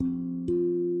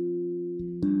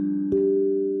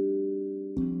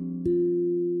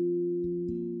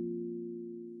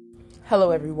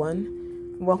Hello,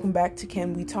 everyone. Welcome back to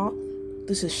Can We Talk?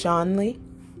 This is Sean Lee,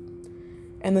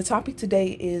 and the topic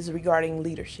today is regarding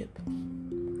leadership.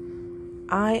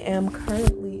 I am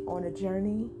currently on a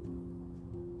journey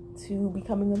to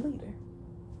becoming a leader.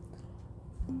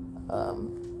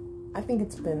 I think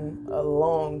it's been a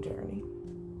long journey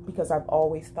because I've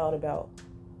always thought about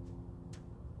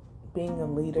being a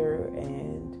leader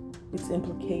and its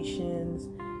implications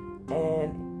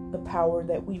and the power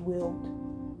that we wield.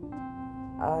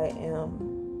 I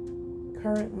am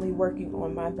currently working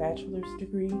on my bachelor's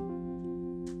degree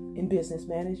in business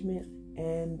management,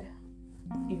 and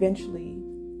eventually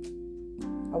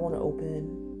I want to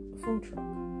open a food truck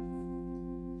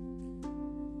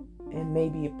and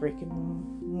maybe a brick and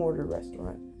mortar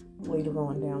restaurant later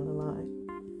on down the line.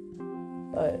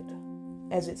 But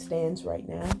as it stands right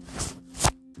now,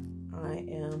 I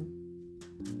am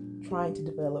trying to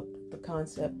develop the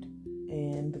concept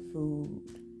and the food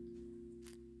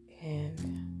and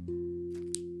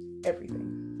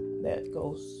everything that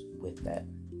goes with that.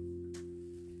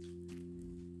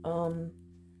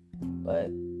 But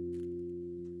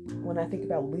when I think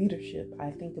about leadership,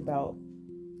 I think about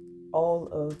all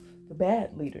of the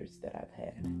bad leaders that I've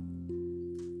had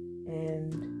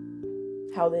and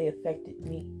how they affected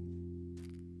me.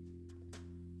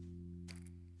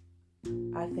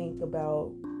 I think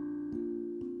about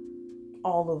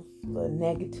all of the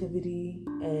negativity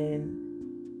and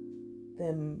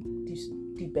them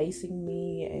debasing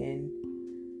me and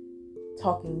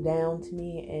talking down to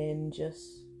me and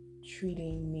just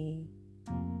treating me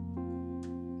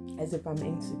as if I'm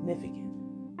insignificant.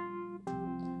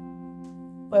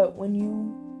 But when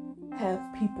you have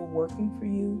people working for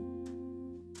you,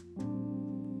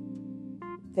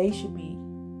 they should be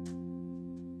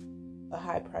a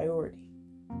high priority.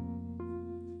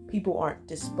 People aren't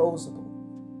disposable.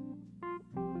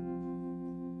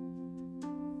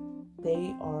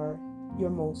 They are your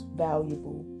most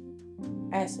valuable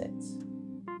assets.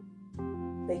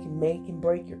 They can make and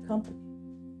break your company.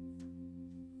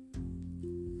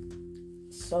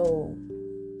 So,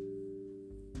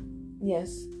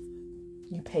 yes,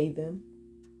 you pay them.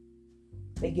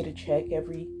 They get a check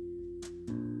every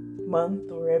month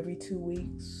or every 2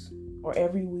 weeks or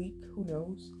every week, who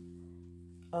knows.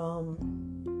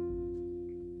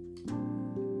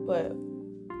 But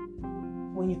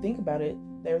when you think about it,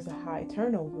 there's a high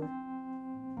turnover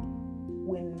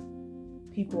when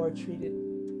people are treated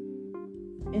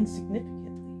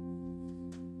insignificantly.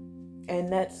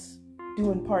 And that's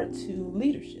due in part to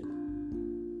leadership.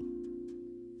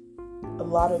 A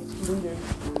lot of leaders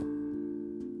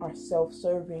are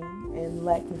self-serving and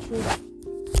lack maturity.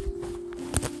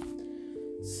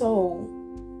 So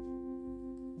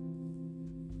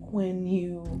when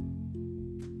you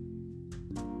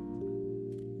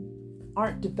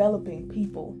aren't developing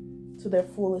people to their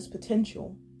fullest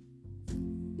potential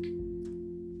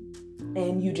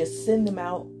and you just send them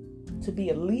out to be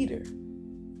a leader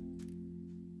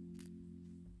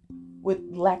with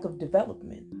lack of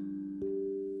development,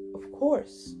 of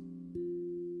course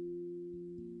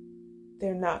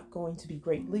they're not going to be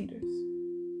great leaders.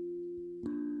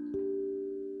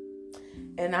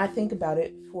 And I think about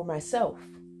it for myself.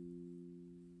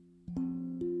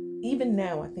 Even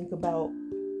now, I think about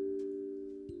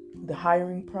the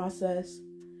hiring process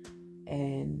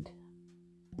and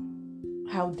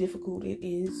how difficult it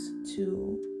is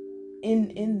to,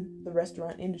 in the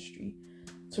restaurant industry,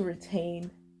 to retain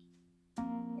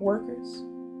workers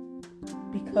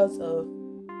because of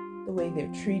the way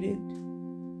they're treated,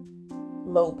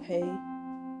 low pay,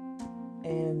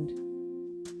 and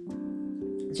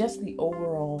just the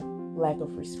overall lack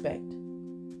of respect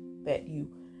that you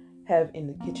have in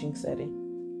the kitchen setting.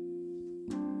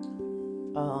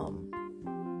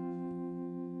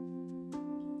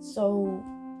 So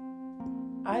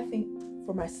I think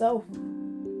for myself,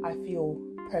 I feel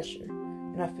pressure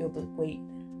and I feel the weight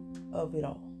of it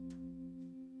all.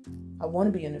 I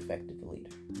want to be an effective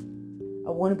leader. I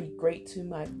want to be great to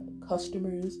my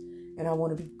customers and I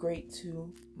want to be great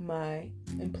to my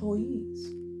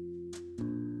employees.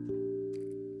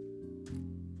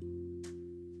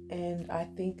 And I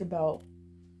think about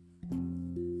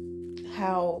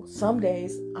how some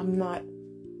days I'm not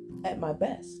at my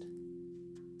best.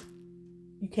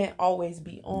 You can't always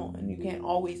be on. You can't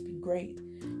always be great.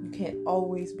 You can't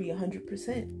always be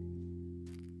 100%.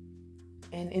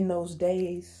 And in those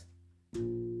days,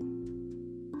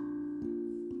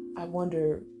 I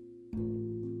wonder,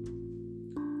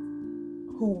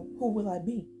 who will I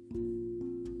be?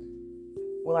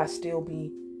 Will I still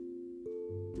be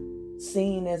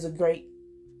seen as a great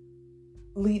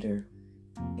leader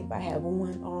if I have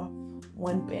one off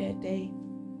one bad day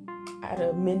out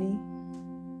of many.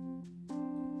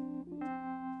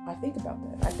 I think about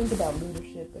that. I think about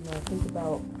leadership, and I think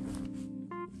about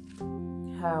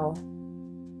how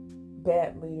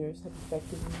bad leaders have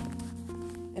affected me.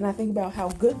 And I think about how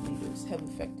good leaders have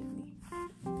affected me.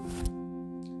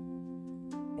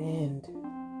 And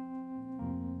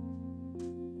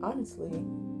honestly,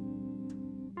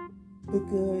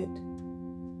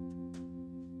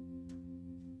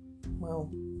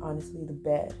 the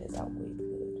bad has outweighed the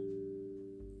good.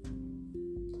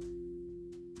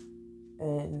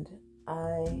 And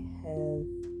I have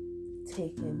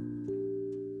taken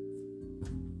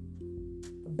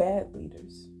bad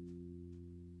leaders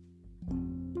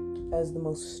as the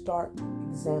most stark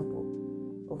example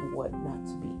of what not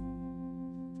to be.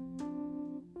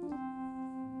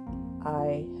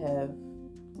 I have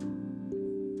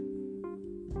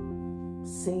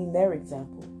seen their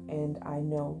example, and I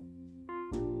know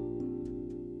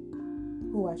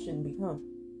who I shouldn't become.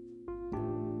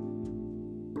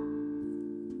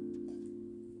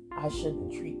 I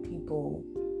shouldn't treat people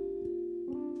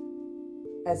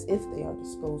as if they are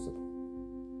disposable,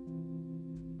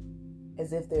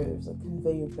 as if there's a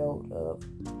conveyor belt of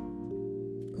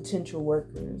potential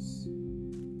workers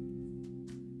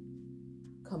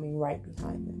coming right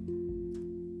behind them.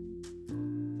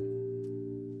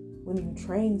 When you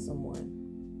train someone,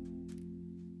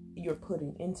 you're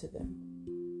putting into them,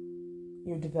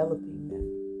 you're developing them.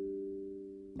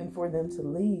 And for them to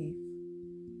leave,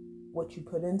 what you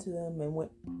put into them and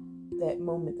what that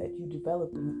moment that you develop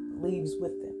leaves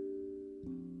with them.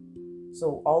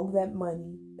 So all of that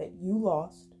money that you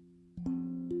lost,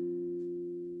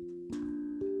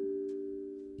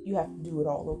 you have to do it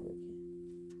all over again.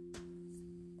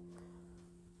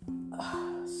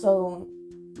 So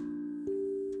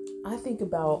I think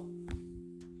about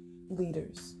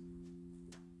leaders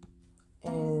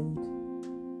and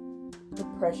the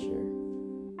pressure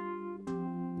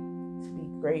to be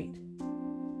great,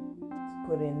 to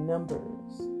put in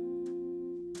numbers,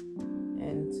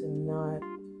 and to not,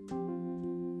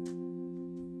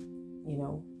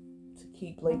 to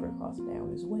keep labor costs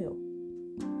down as well.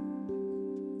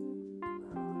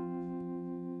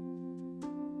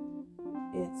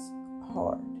 It's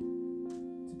hard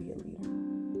to be a leader.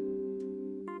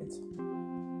 It's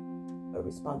a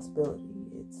responsibility.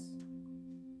 It's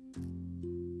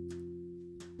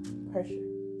pressure.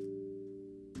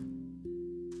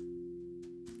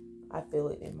 I feel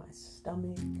it in my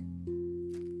stomach.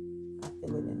 I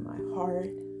feel it in my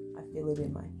heart. I feel it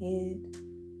in my head.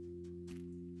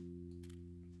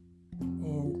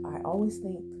 And I always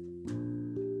think,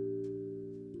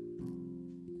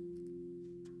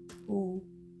 who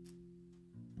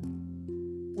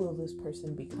will this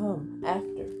person become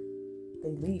after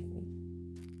they leave me?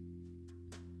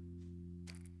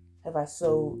 Have I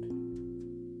sowed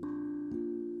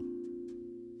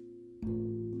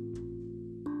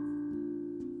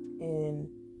in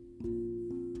a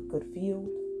good field?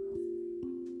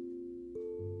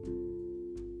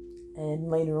 And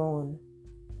later on,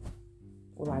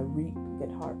 will I reap a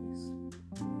good harvest?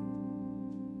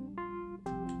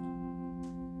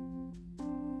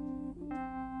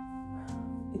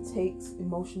 It takes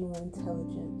emotional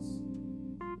intelligence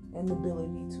and the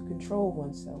ability to control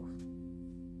oneself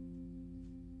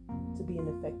to be an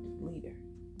effective leader.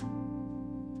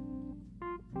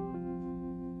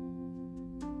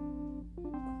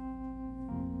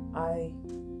 I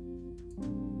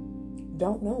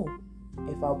don't know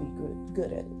if I'll be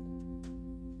good at it,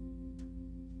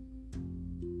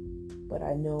 but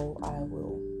I know I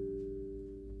will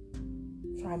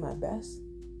try my best.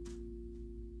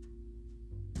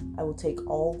 I will take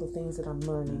all the things that I'm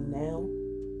learning now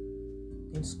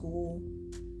in school.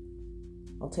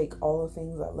 I'll take all the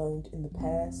things I learned in the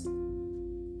past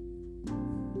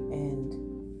and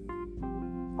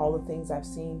all the things I've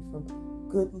seen from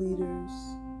good leaders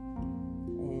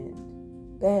and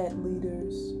bad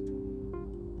leaders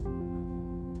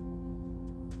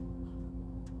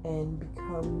and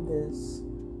become this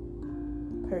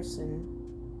person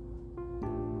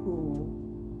who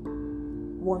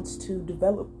wants to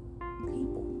develop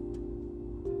people.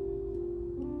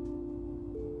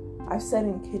 I've sat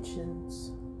in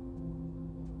kitchens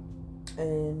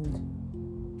and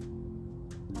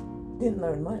didn't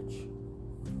learn much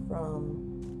from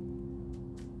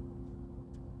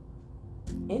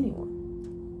anyone.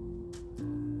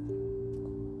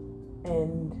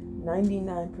 And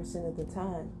 99% of the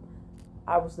time,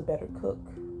 I was the better cook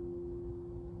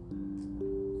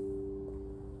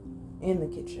in the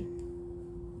kitchen.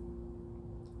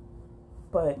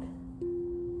 But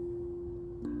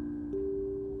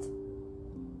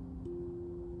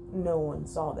no one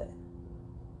saw that.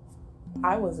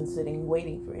 I wasn't sitting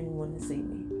waiting for anyone to see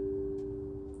me,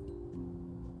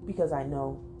 because I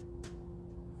know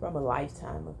from a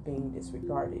lifetime of being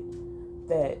disregarded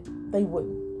that they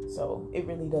wouldn't. So it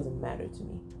really doesn't matter to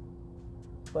me.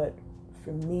 But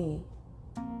for me,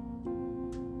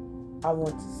 I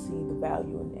want to see the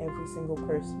value in every single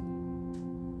person.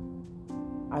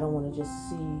 I don't want to just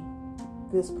see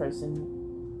this person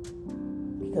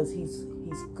because he's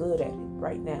good at it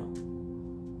right now,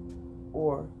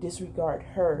 or disregard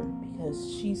her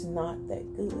because she's not that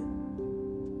good.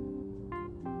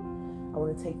 I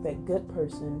want to take that good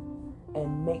person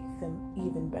and make them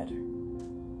even better.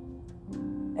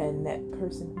 And that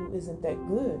person who isn't that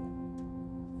good,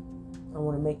 I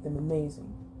want to make them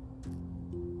amazing.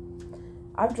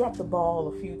 I've dropped the ball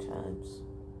a few times.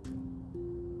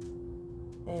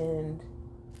 And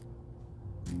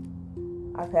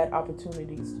I've had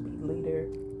opportunities to be leader.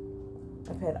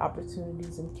 I've had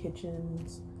opportunities in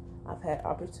kitchens. I've had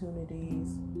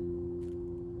opportunities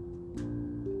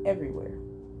everywhere.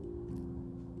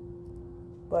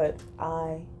 But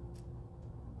I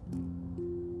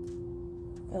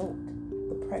felt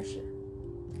the pressure.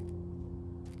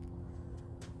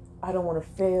 I don't want to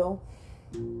fail.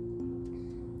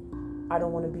 I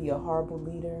don't want to be a horrible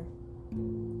leader.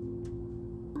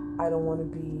 I don't want to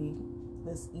be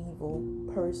this evil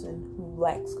person who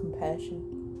lacks compassion.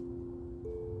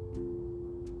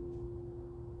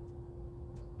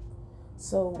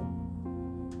 So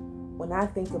when I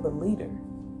think of a leader,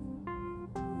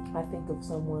 I think of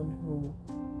someone who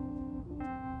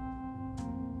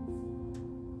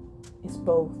is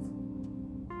both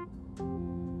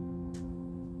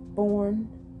born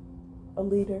a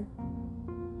leader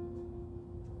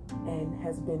and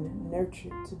has been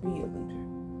nurtured to be a leader.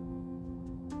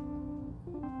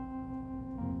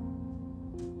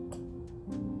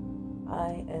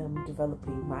 I am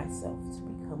developing myself to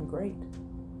become great.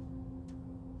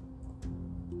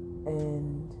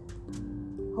 And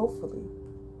hopefully,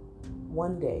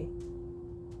 one day,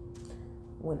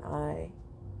 when I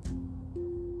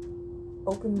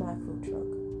open my food truck,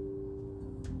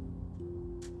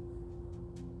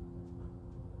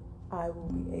 I will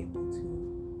be able to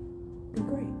be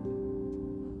great.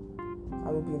 I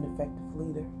will be an effective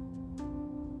leader.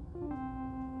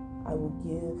 I will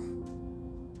give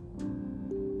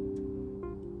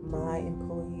my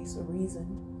employees a reason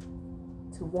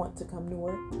to want to come to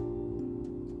work.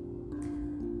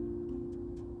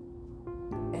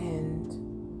 And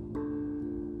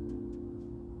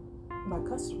my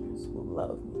customers will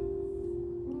love me.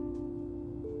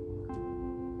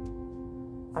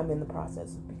 I'm in the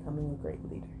process of becoming a great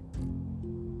leader.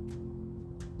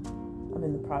 I'm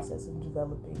in the process of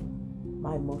developing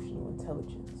my emotional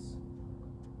intelligence.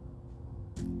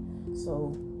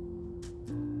 So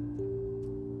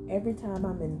every time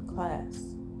I'm in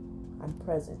class, I'm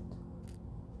present.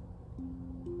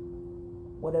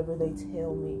 Whatever they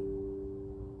tell me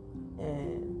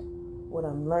and what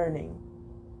I'm learning,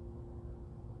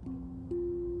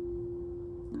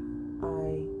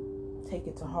 I take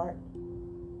it to heart.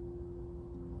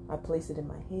 I place it in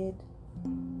my head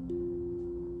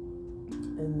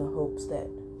in the hopes that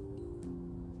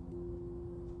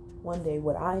one day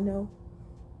what I know,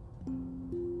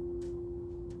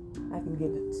 I can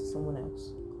give it to someone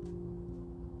else.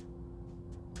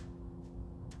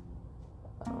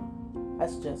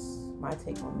 That's just my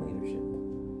take on leadership.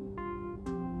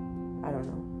 I don't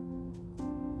know.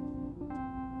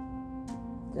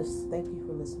 Just thank you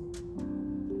for listening.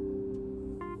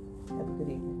 Have a good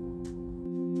evening.